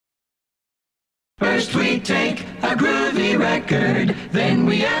First we take a groovy record, then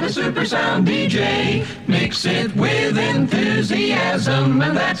we add a super sound DJ. Mix it with enthusiasm,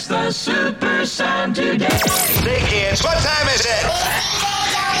 and that's the super sound today. Hey kids, what time is it?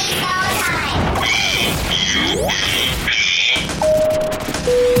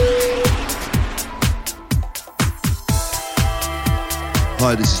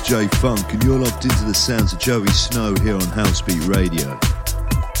 Hi, this is Jay Funk, and you're locked into the sounds of Joey Snow here on Housebeat Radio.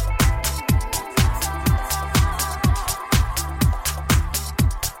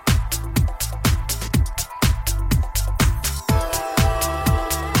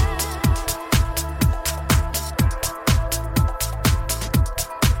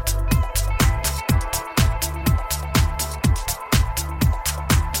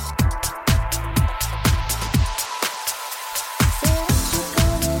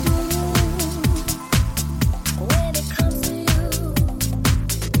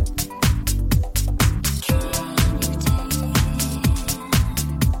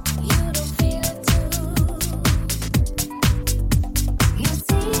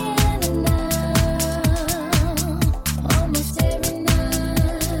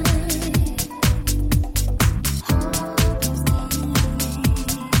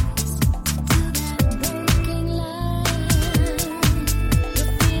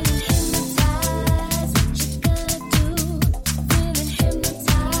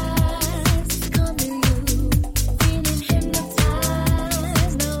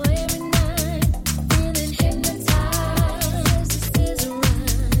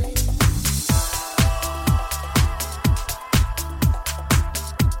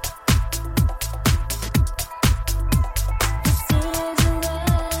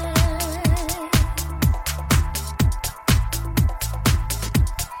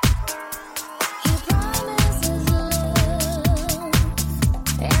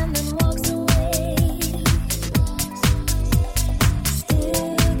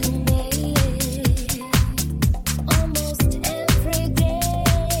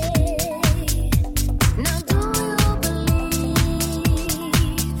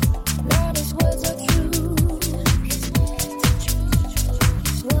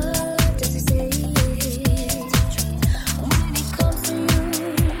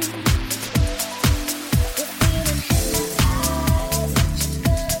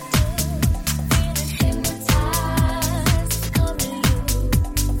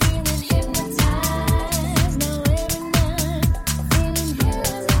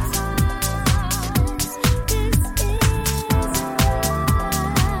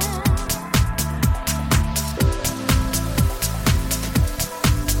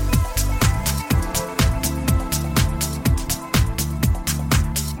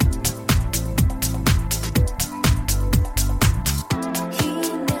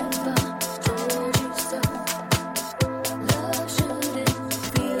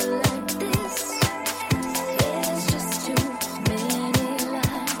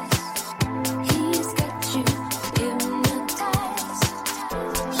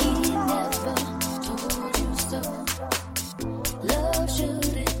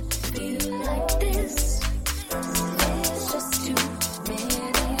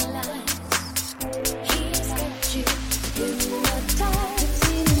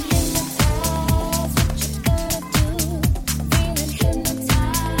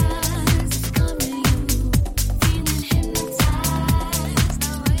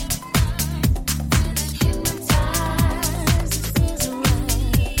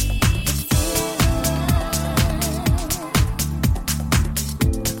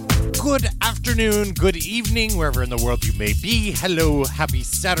 Good evening, wherever in the world you may be. Hello, happy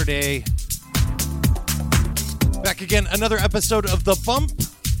Saturday. Back again, another episode of The Bump.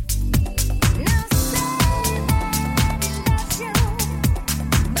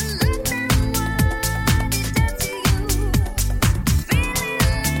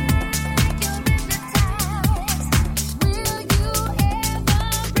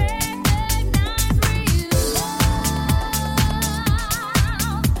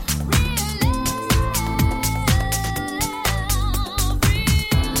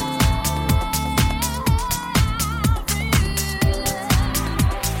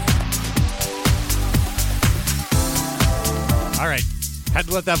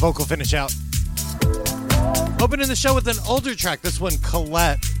 Let that vocal finish out. Opening the show with an older track. This one,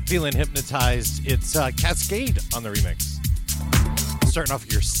 Colette, Feeling Hypnotized. It's Cascade on the remix. Starting off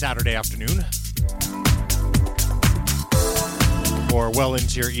your Saturday afternoon. Or well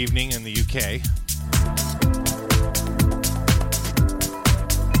into your evening in the UK.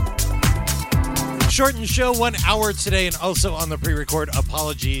 Shortened show, 1 hour today, and also on the pre-record.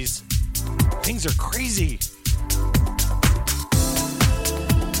 Apologies Things are crazy.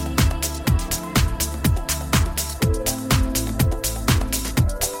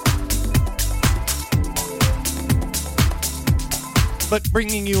 But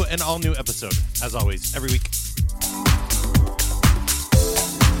bringing you an all-new episode, as always, every week.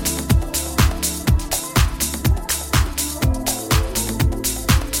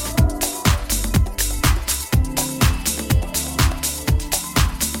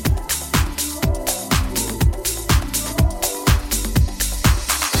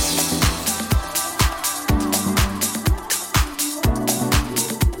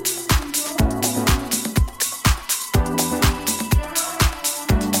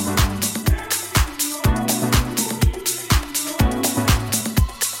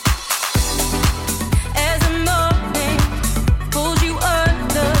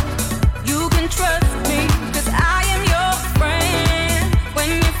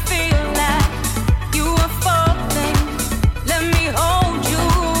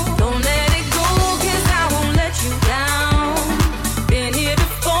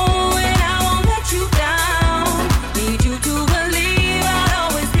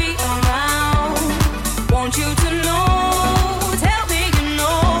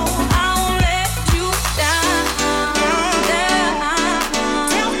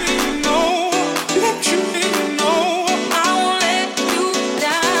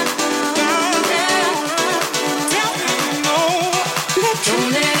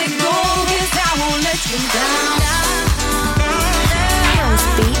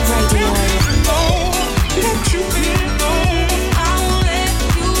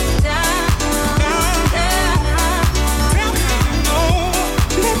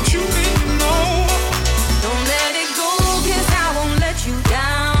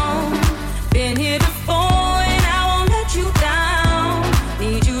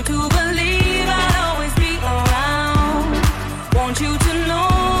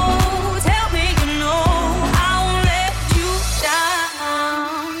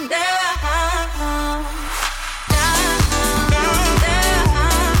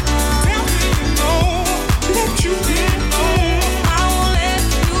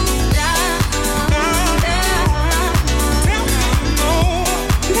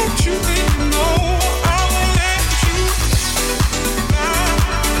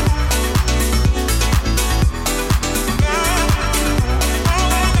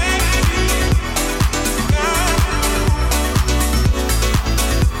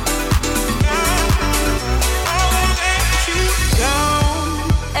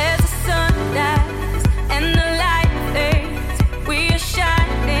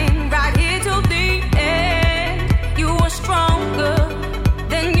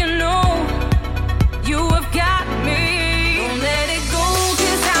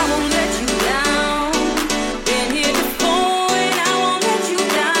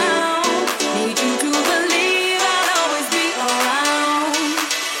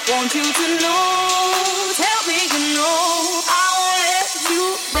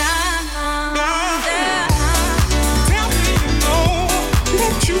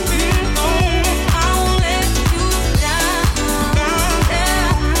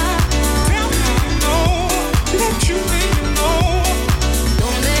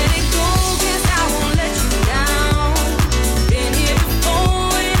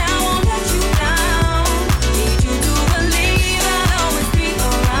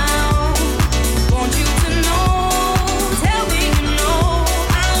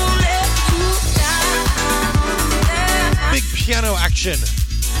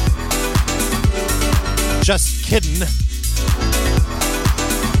 Just kidding.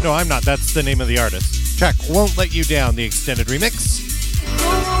 No, I'm not. That's the name of the artist. Track Won't Let You Down, the extended remix.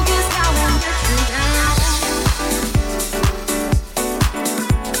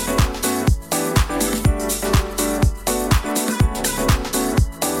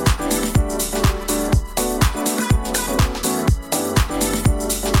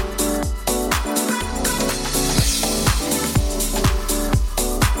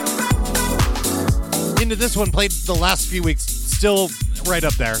 This one played the last few weeks, still right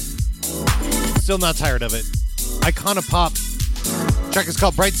up there. Still not tired of it. Icona Pop. Track is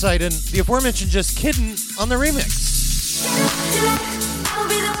called Brightside, and the aforementioned Just Kiddin' on the remix.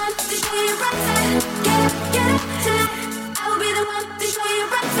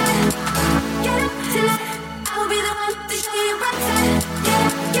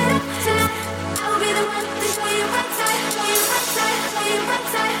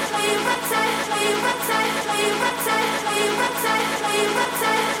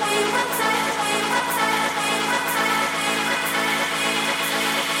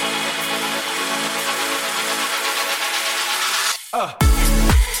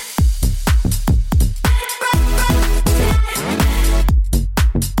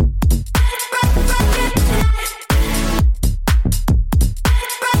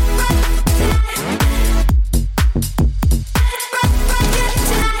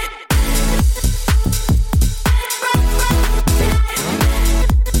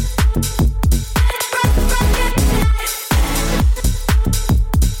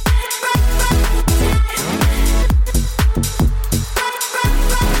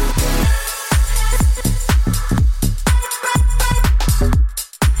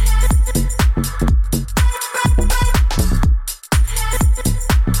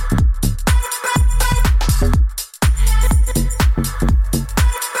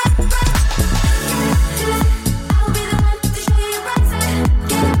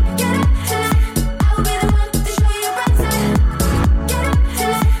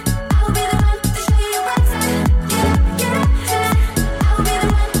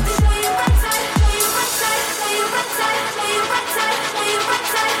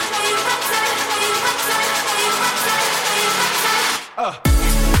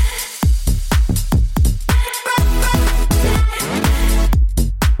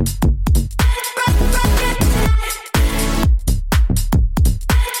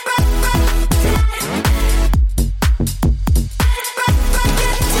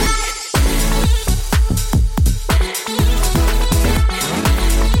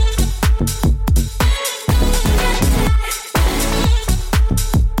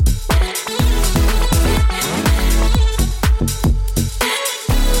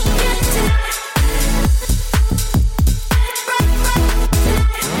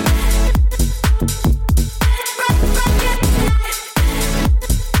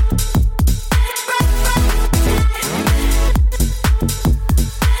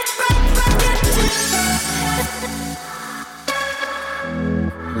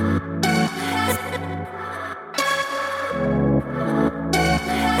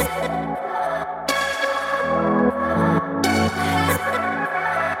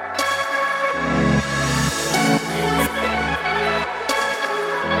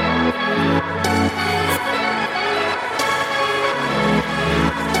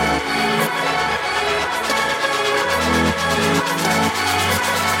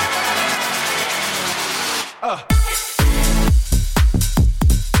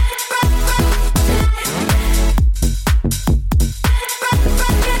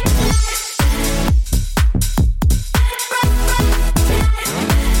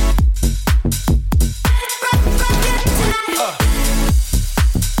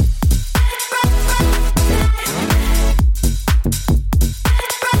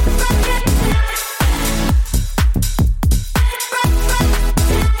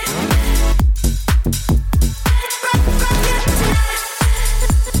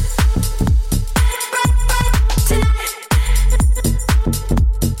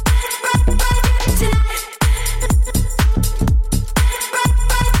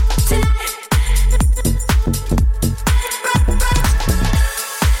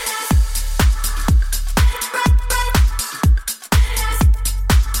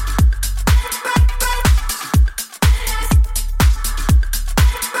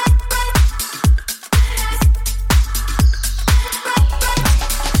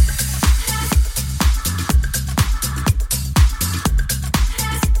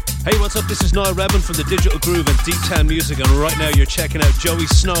 What's up? This is Niall Revan from the Digital Groove and Deep Town Music, and right now you're checking out Joey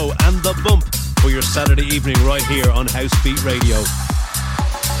Snow and The Bump for your Saturday evening right here on Housebeat Radio.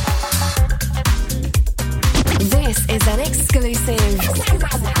 This is an exclusive.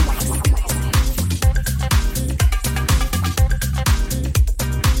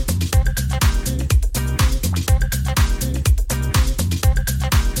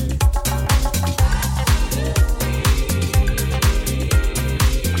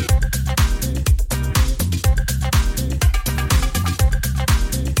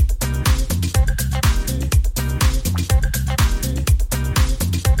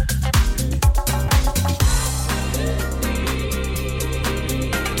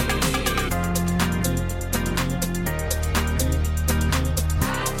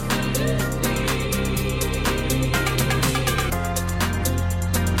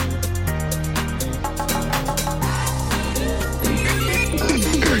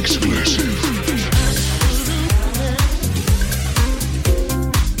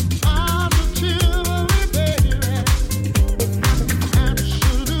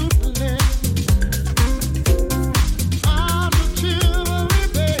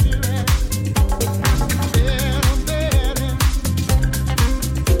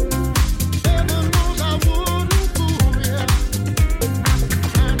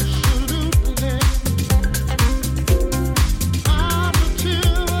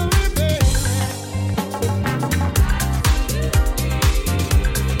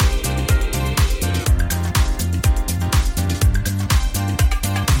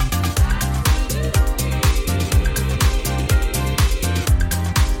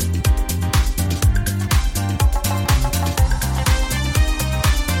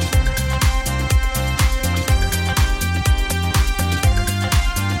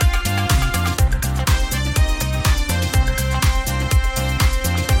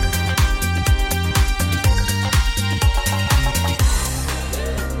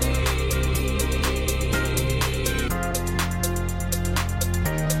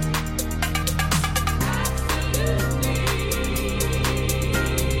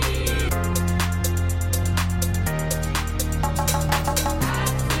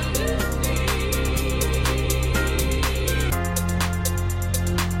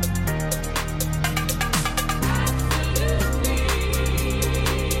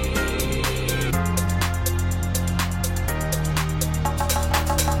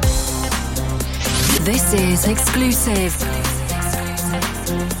 This is exclusive.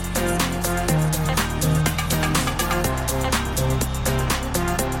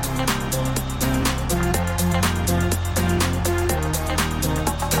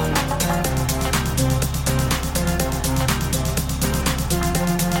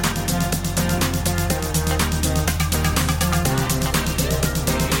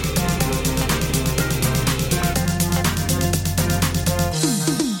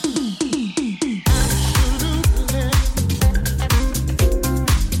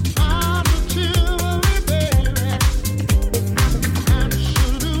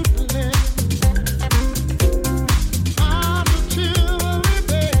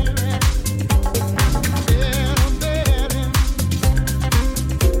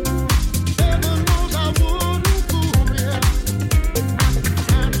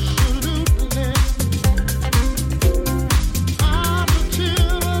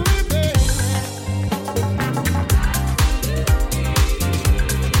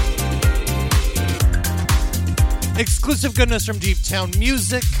 Exclusive goodness from Deep Town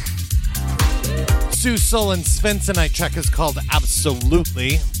Music. Sue Soul and Svensonite track is called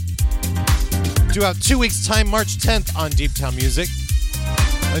Absolutely. Due out 2 weeks' time, March 10th on Deep Town Music.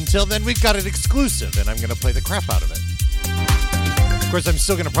 Until then, we've got it exclusive, and I'm going to play the crap out of it. Of course, I'm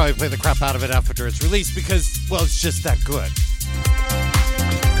still going to probably play the crap out of it after it's released because, well, it's just that good.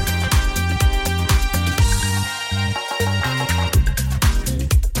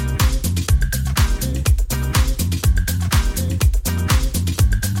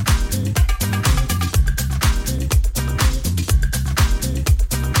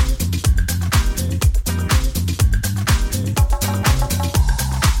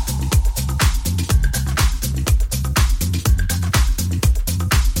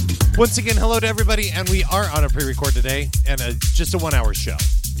 Once again, hello to everybody, and we are on a pre-record today, and just a 1 hour show.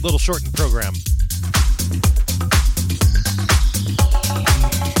 Little shortened program.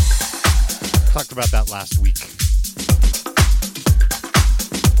 Talked about that last week.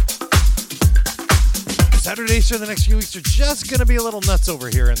 Saturdays for the next few weeks are just going to be a little nuts over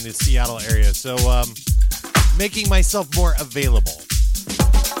here in the Seattle area, so making myself more available.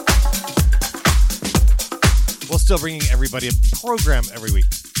 While still bringing everybody a program every week.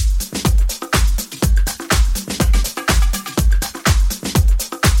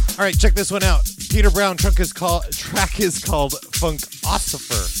 All right, check this one out. Peter Brown track is called Funkosifer.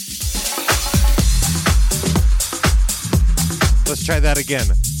 Let's try that again.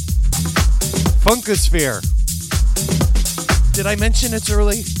 Funkosphere. Did I mention it's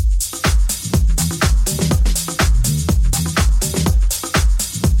early?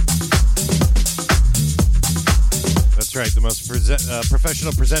 That's right, the most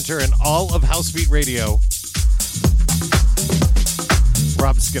professional presenter in all of Housebeat Radio.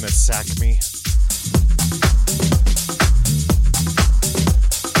 Rob's gonna sack me.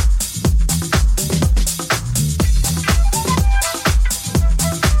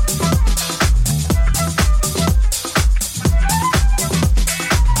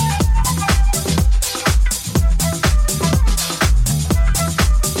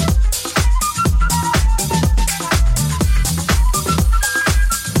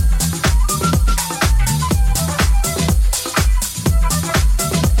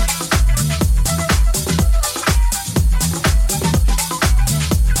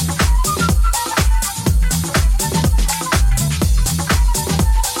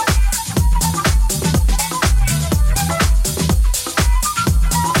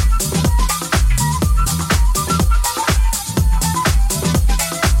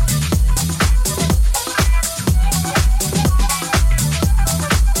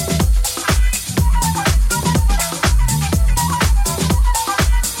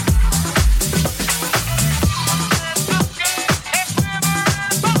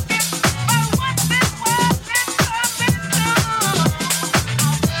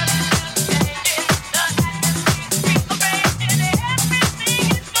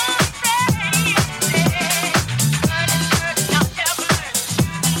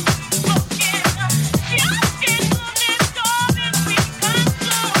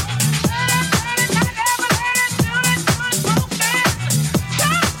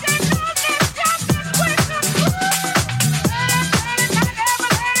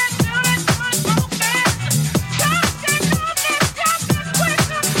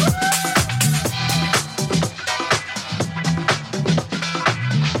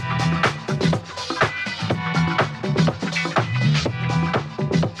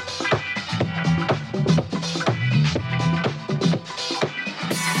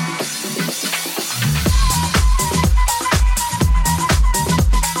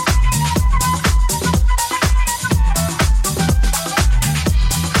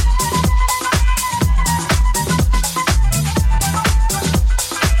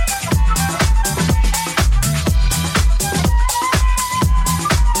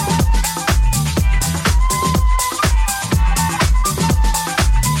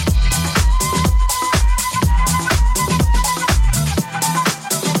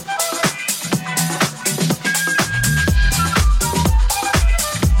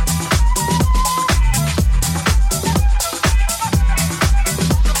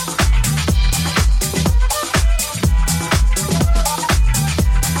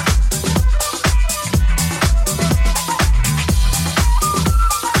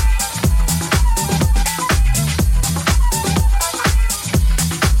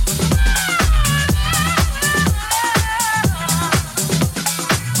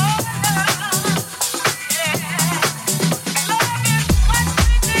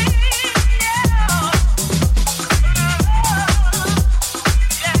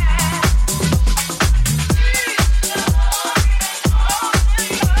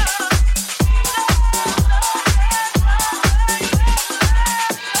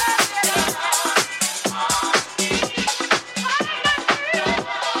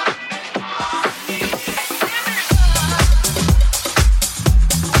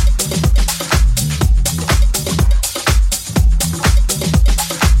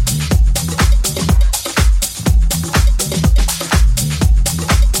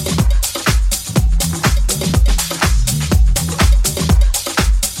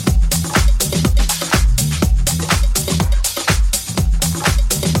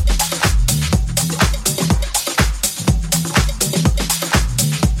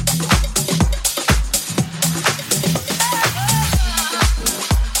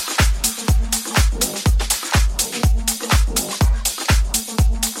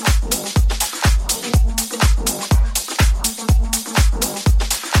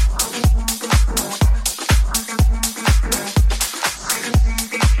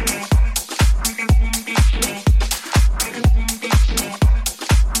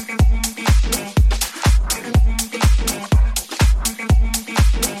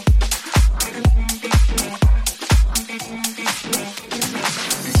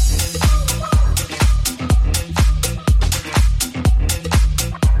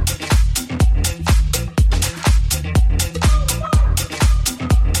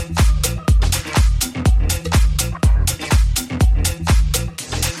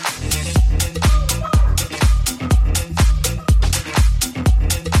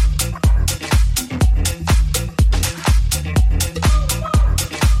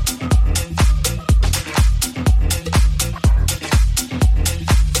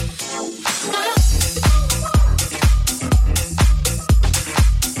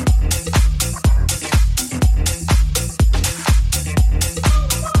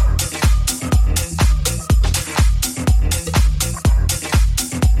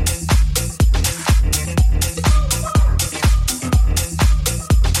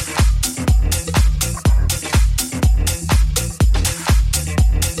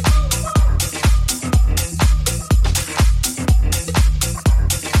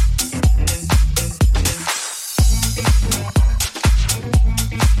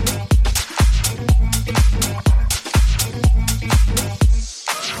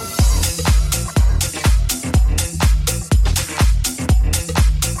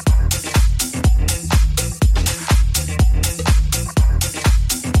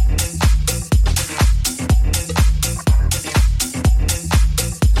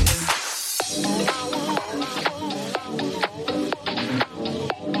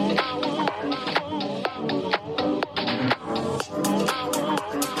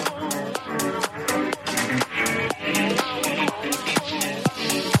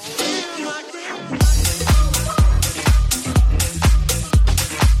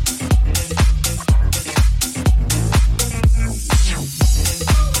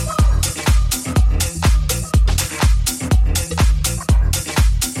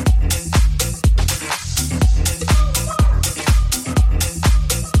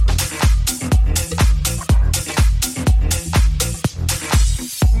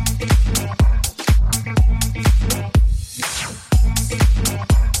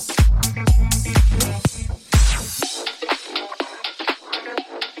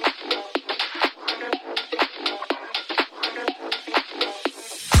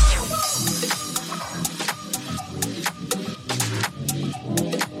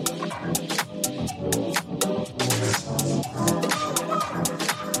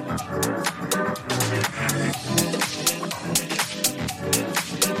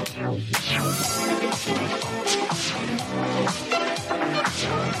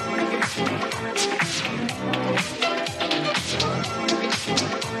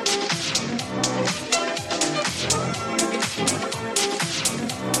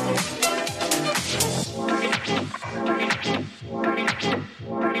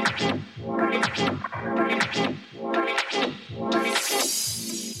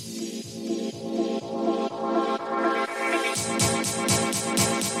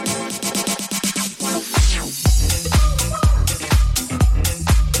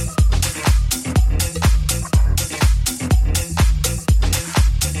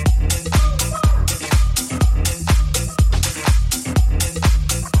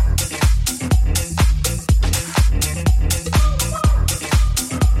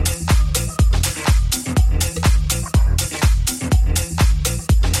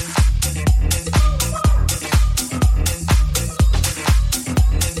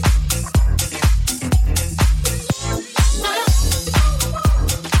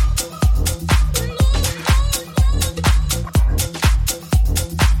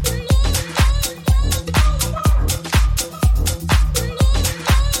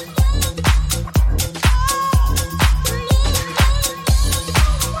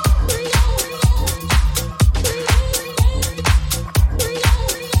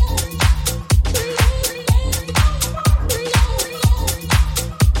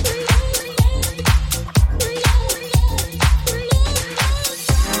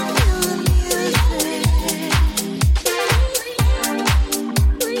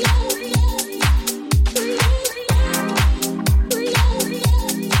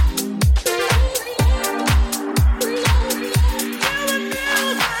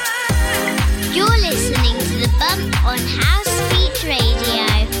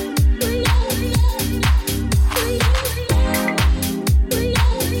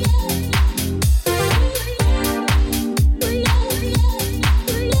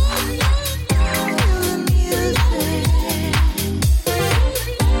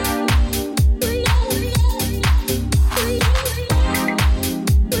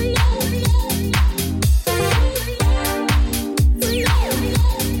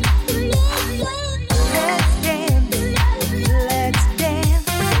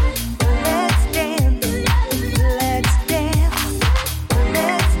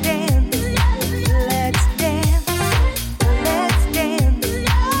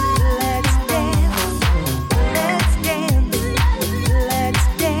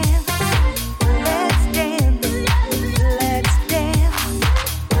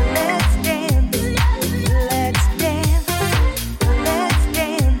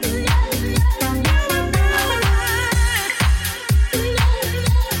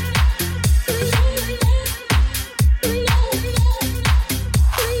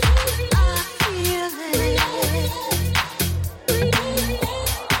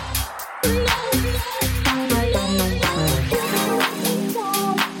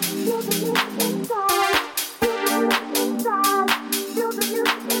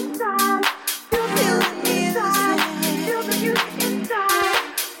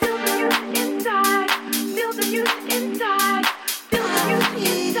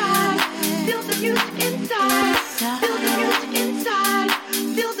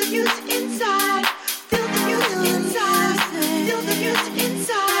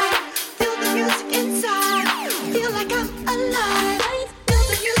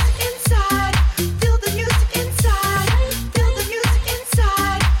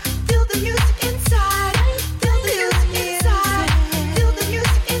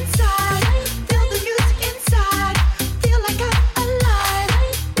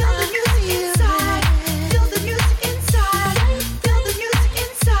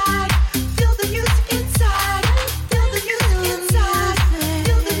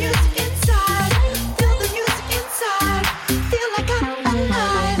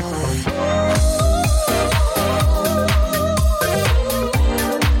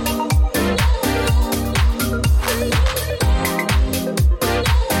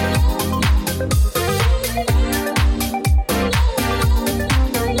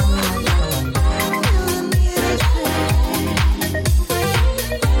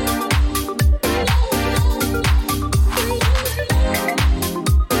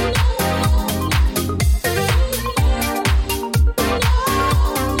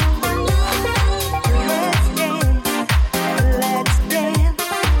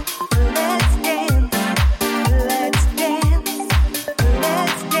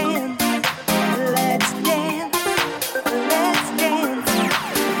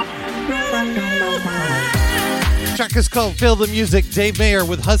 Track is called Feel the Music. Dave Mayer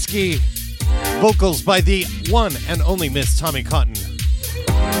with husky vocals by the one and only Miss Tommy Cotton.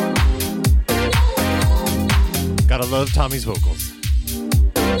 Gotta love Tommy's vocals.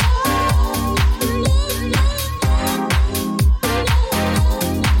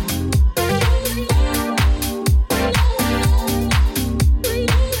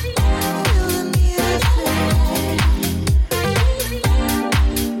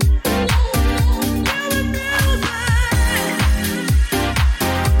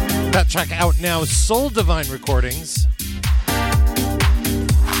 That track out now, Soul Divine Recordings.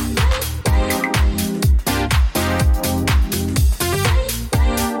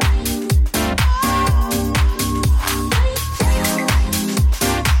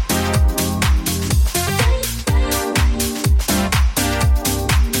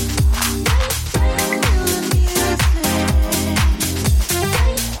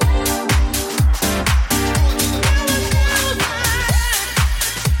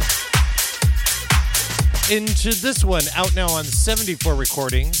 Into this one, out now on 74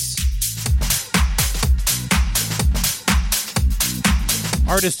 Recordings.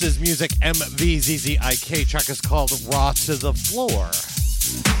 Artist is Music MVZZIK. Track is called Raw to the Floor.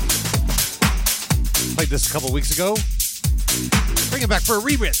 Played this a couple weeks ago. Bring it back for a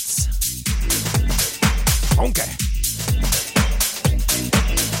re-rinse. Okay.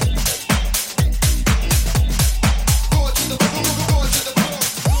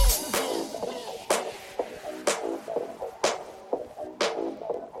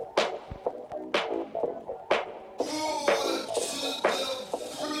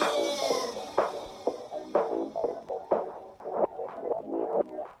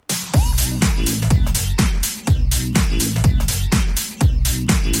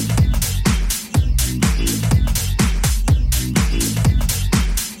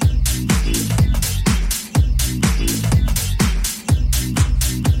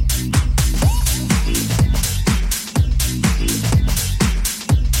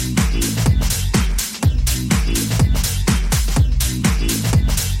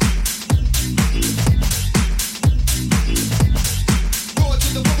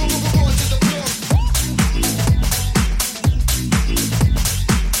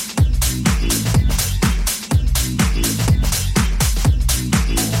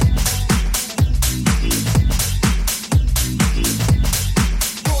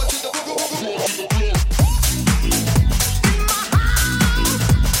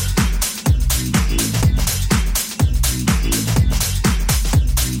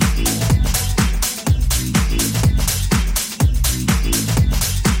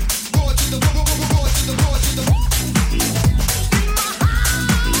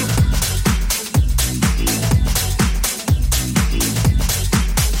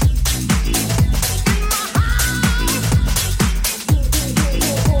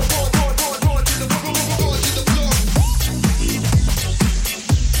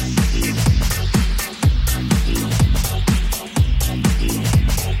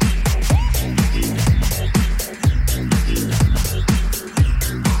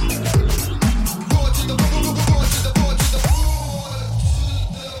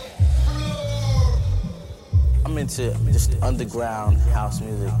 Just underground house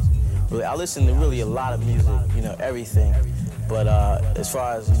music. I listen to really a lot of music, you know, everything. But as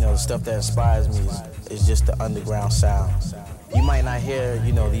far as, the stuff that inspires me is just the underground sound. You might not hear,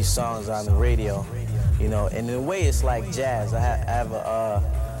 these songs on the radio, and in a way it's like jazz. I have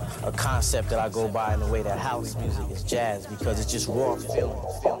a concept that I go by in the way that house music is jazz, because it's just raw feeling.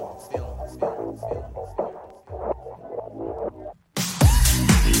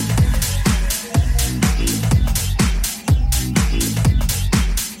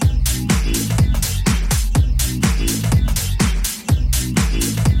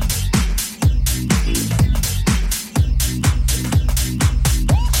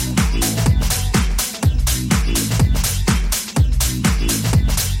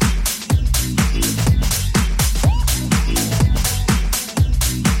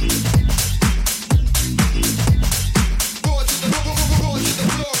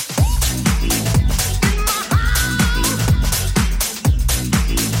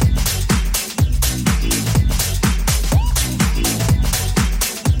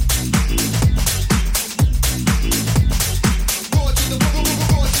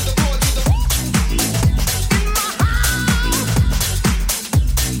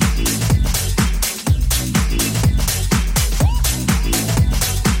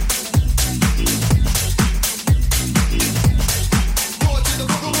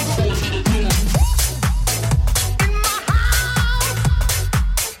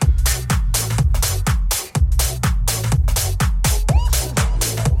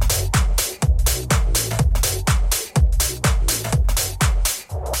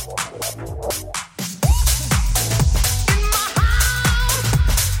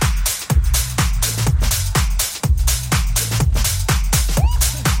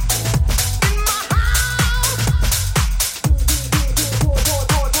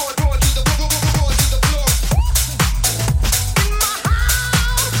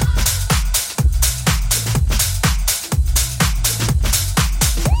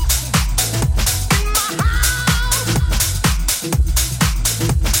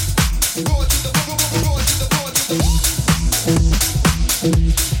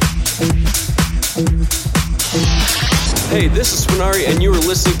 Hey, this is Spinari, and you are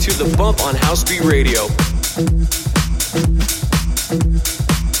listening to The Bump on Housebeat Radio.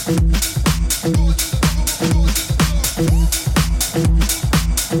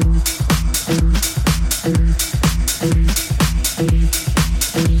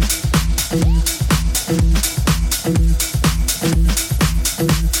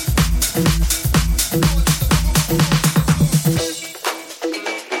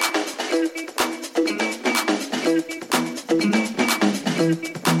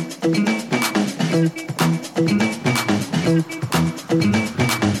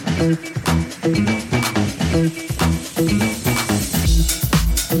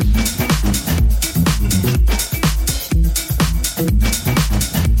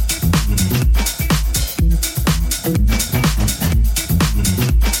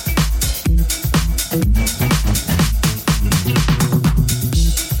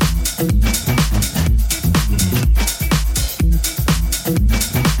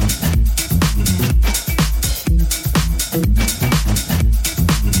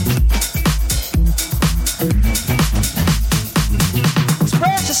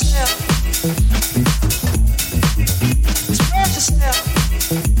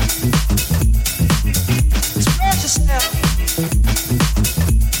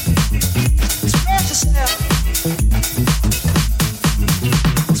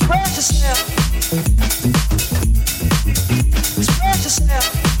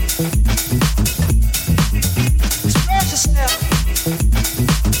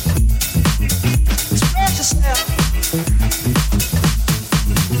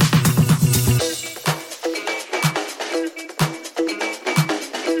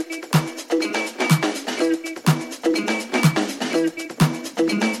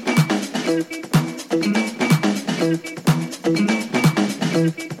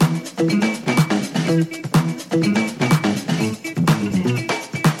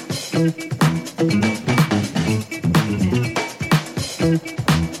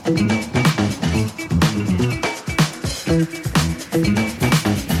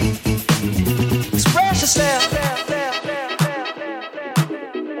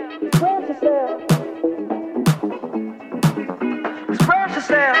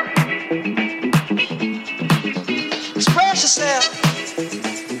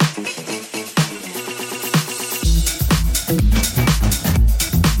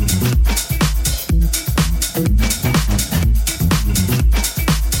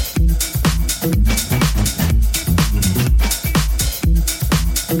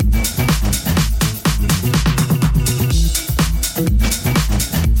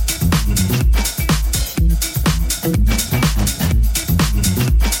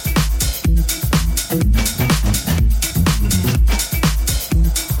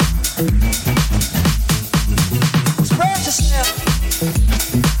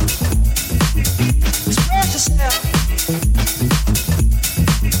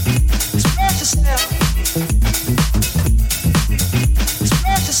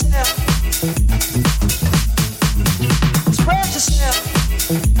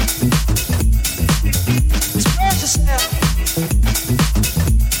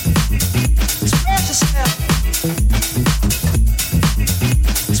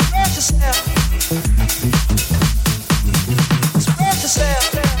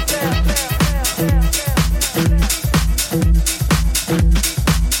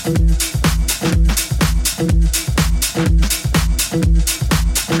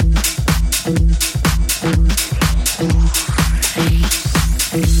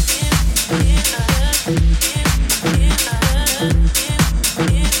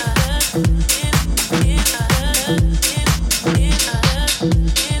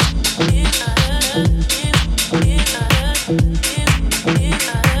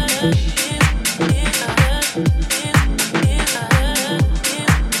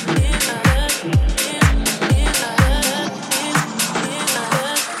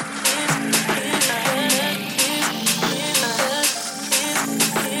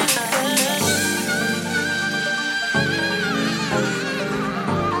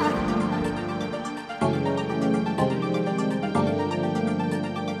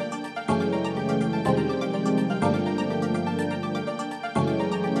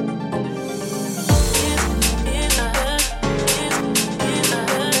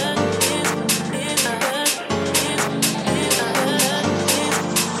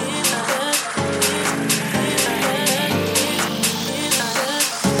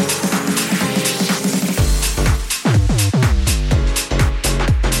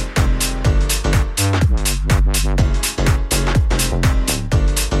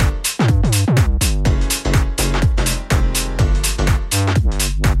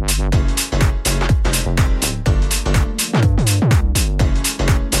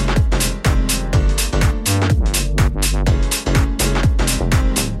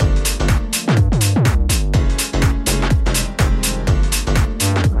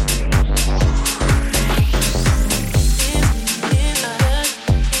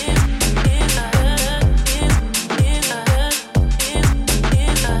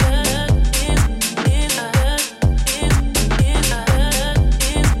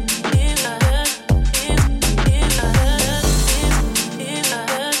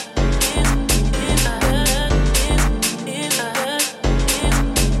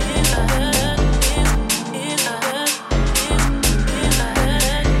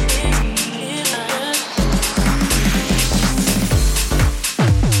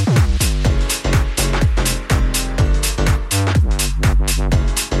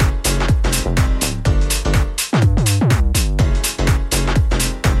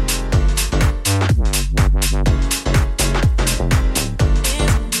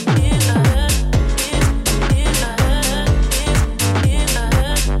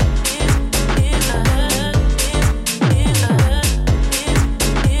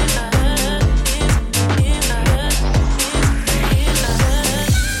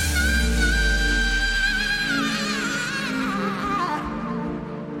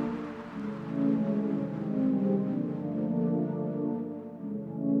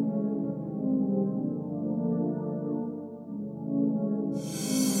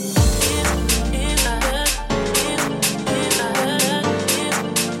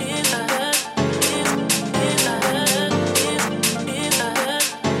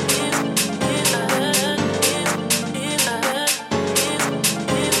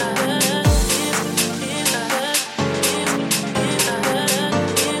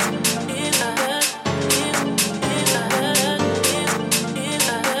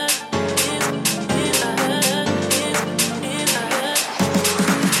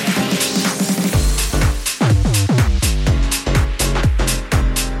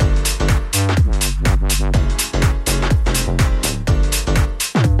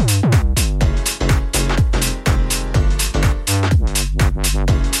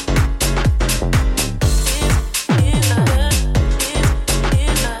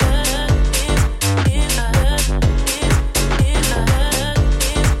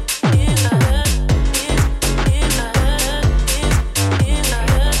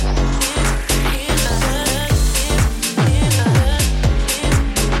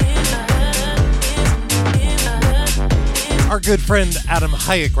 good friend Adam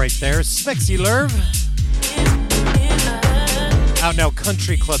Hayek right there. Smexy Lerv. Out now,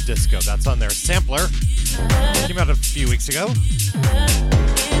 Country Club Disco. That's on their sampler. Came out a few weeks ago.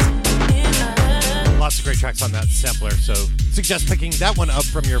 Lots of great tracks on that sampler, so suggest picking that one up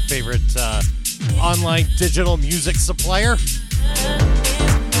from your favorite online digital music supplier.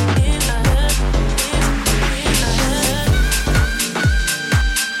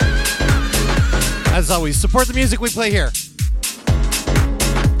 As always, support the music we play here.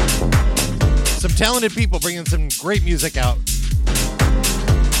 Some talented people bringing some great music out.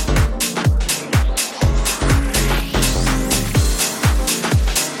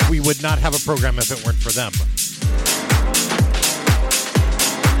 We would not have a program if it weren't for them.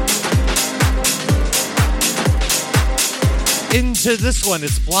 Into this one,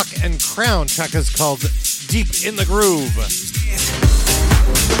 it's Block and Crown. Track is called Deep in the Groove.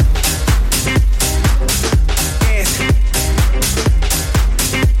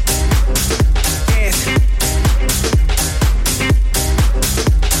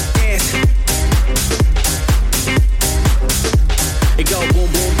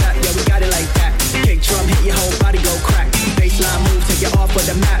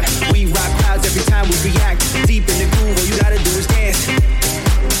 The map, map. We rock crowds every time we react. Deep in the groove, all you gotta do is dance.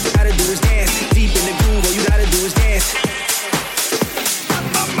 Gotta do is dance. Deep in the groove, all you gotta do is dance.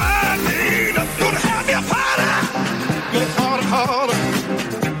 My mind made up, gonna have me a party. Get harder, harder.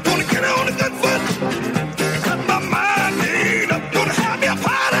 Gonna get on the good foot. My mind made up, gonna have me a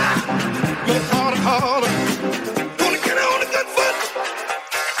party. Get harder, harder. Gonna get on the good foot.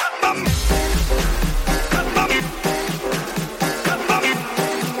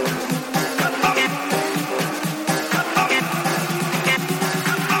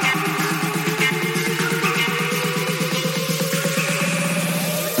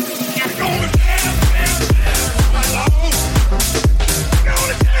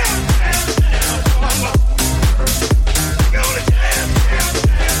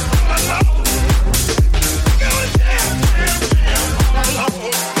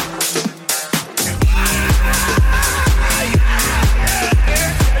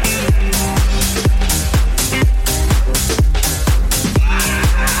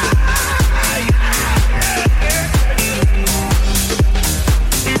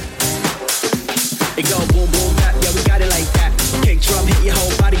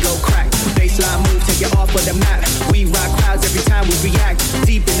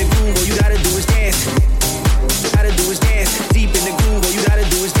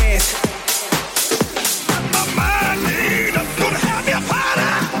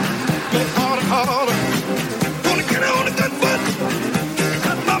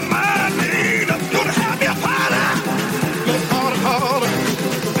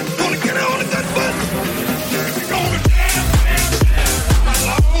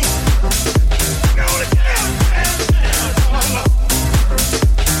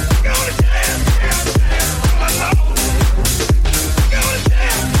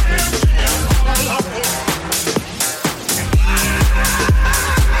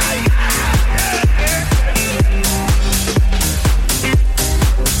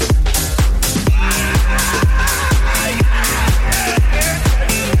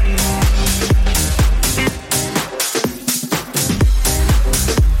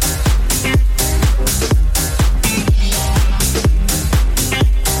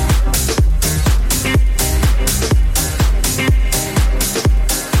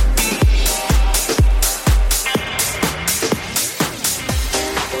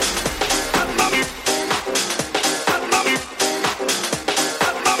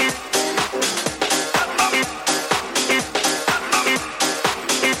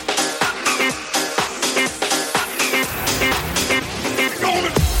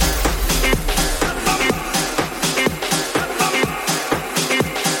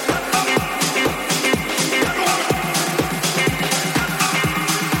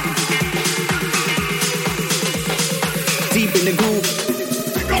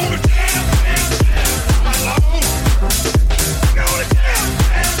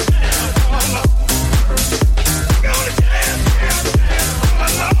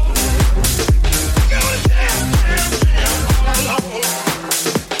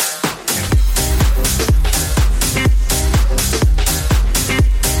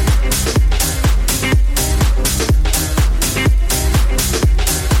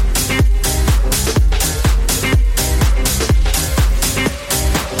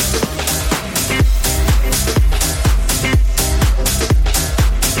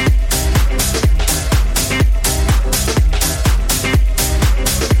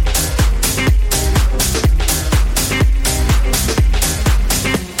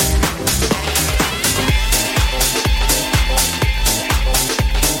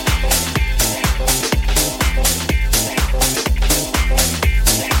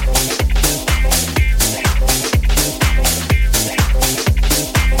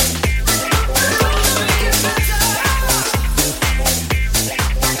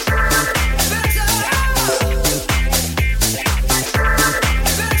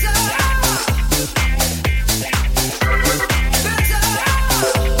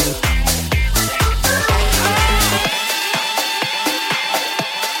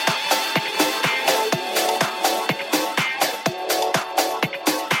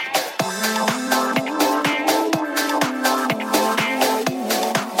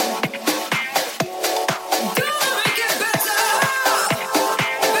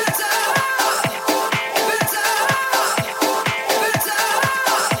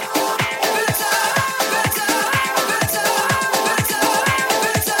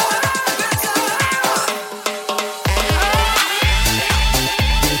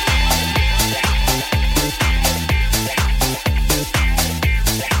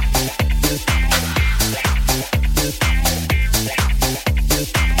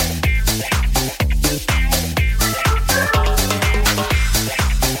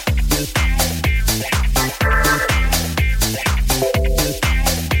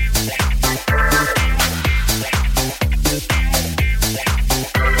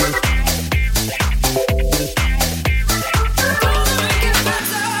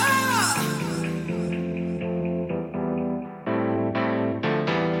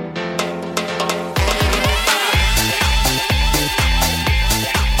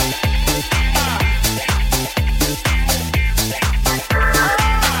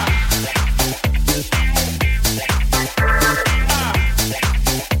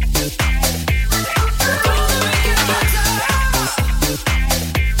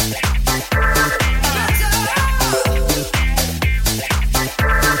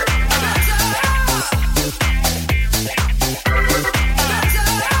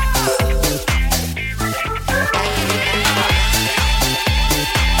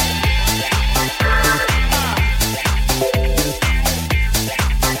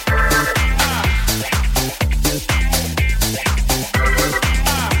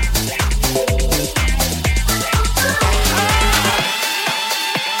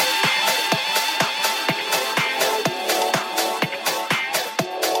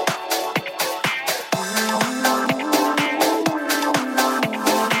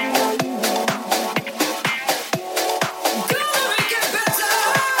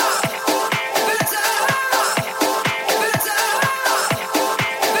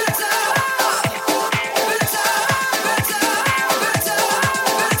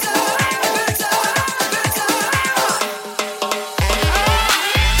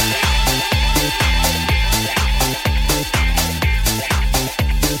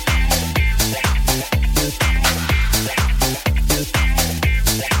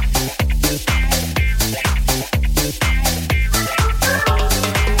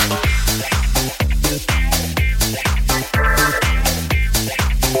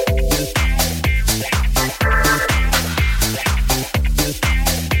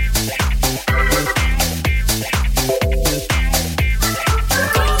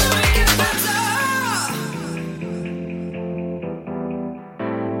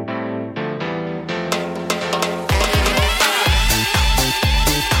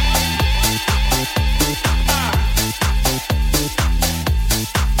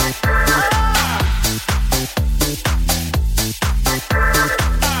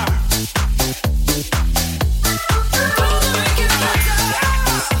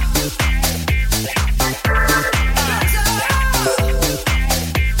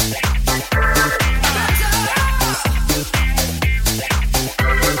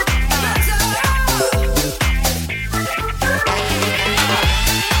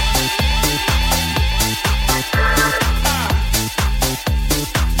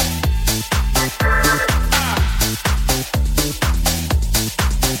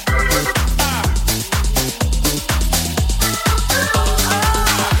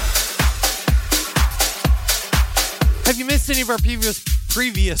 any of our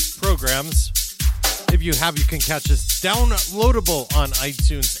previous programs, if you have, you can catch us downloadable on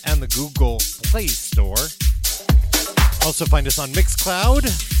iTunes and the Google Play Store. Also find us on Mixcloud.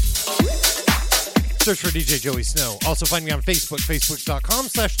 Search for DJ Joey Snow. Also find me on Facebook,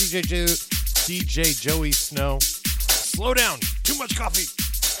 facebook.com/DJ Joey Snow. Slow down, too much coffee.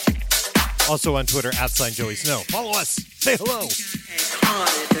 Also on Twitter, @Joey Snow. Follow us, say hello.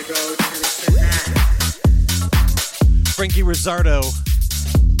 Frankie Rizzardo.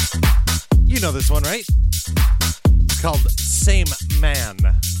 You know this one, right? It's called Same Man.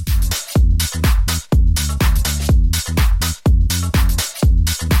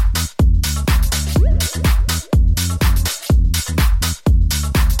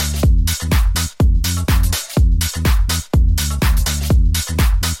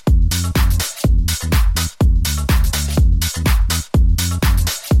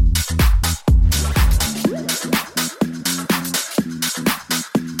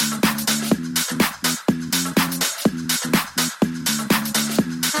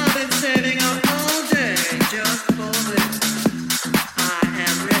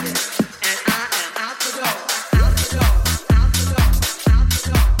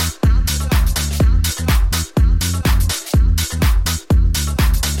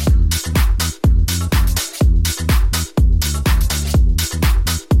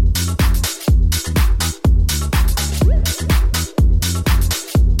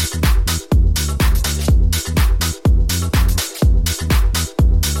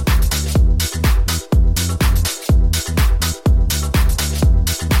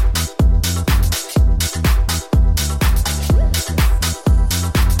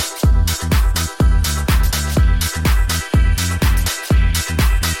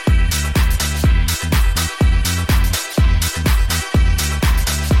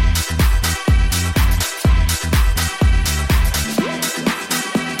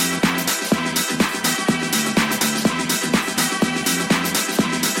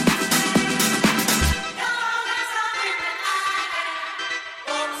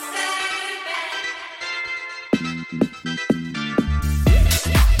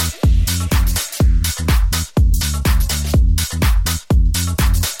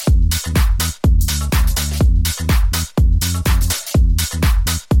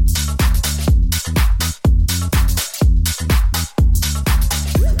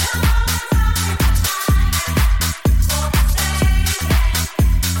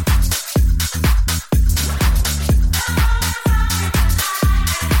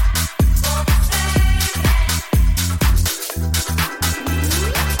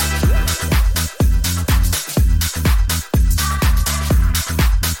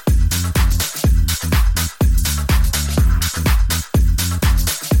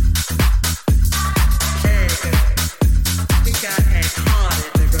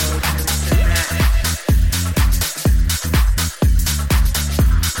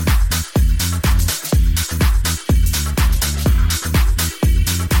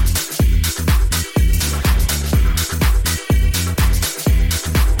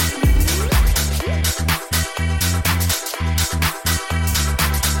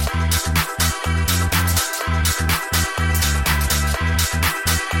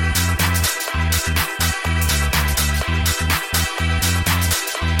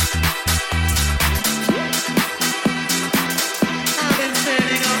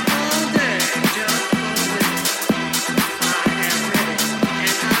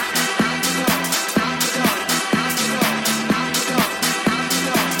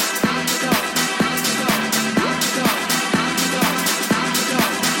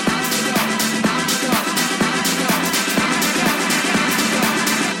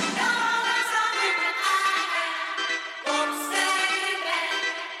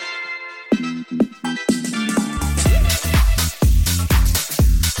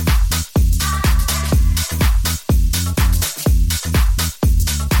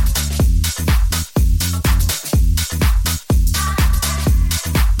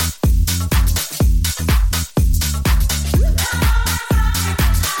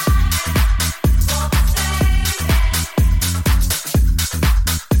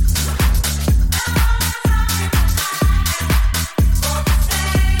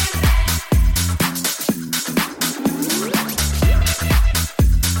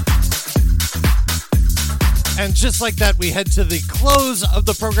 And just like that, we head to the close of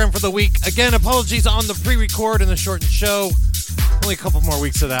the program for the week. Again, apologies on the pre-record and the shortened show. Only a couple more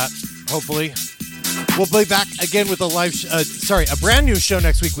weeks of that, hopefully. We'll be back again with a brand new show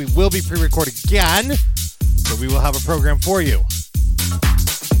next week. We will be pre-recorded again, so we will have a program for you.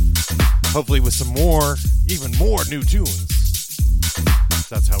 Hopefully with some more, even more new tunes.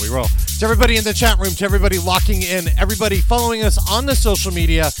 That's how we roll. To everybody in the chat room, to everybody locking in, everybody following us on the social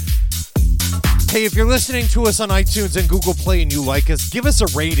media. Hey, if you're listening to us on iTunes and Google Play and you like us, give us a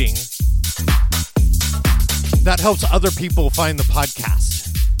rating. That helps other people find the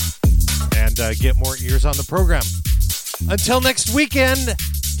podcast and get more ears on the program. Until next weekend,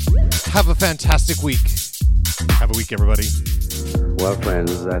 have a fantastic week. Have a week, everybody. Well,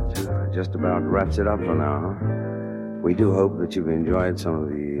 friends, that just about wraps it up for now. We do hope that you've enjoyed some of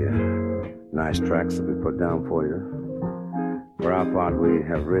the nice tracks that we put down for you. For our part, we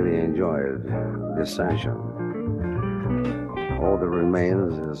have really enjoyed this session. All that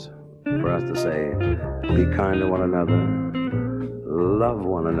remains is for us to say, be kind to one another, love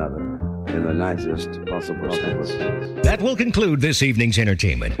one another in the nicest possible sense. That will conclude this evening's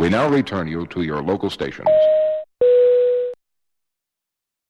entertainment. We now return you to your local stations.